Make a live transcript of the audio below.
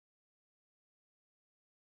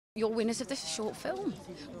You're winners of this short film.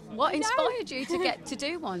 What inspired you to get to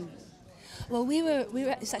do one? Well,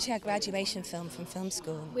 it's actually our graduation film from film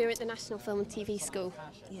school. We were at the National Film and TV School.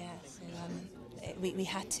 Yeah, so we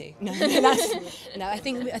had to. No, I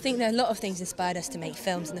think there are a lot of things inspired us to make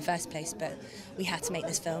films in the first place, but we had to make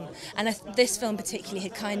this film. And this film particularly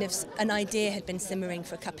had an idea had been simmering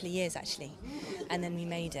for a couple of years actually, and then we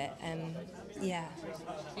made it. Yeah.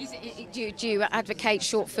 Do you advocate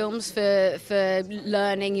short films for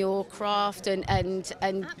learning your craft and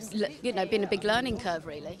you know, being a big learning curve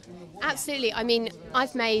really? Absolutely. I mean,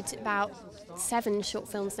 I've made about 7 short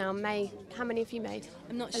films now. How many have you made?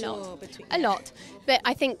 I'm not sure. A lot. But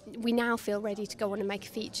I think we now feel ready to go on and make a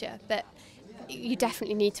feature. But you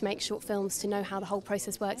definitely need to make short films to know how the whole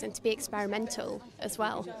process works and to be experimental as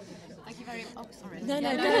well. Thank you very much. Oh, sorry.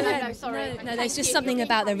 No, sorry. No, there's just something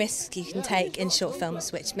about the risks you can take in short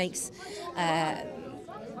films which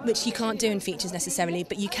you can't do in features necessarily,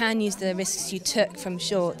 but you can use the risks you took from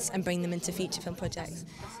shorts and bring them into feature film projects.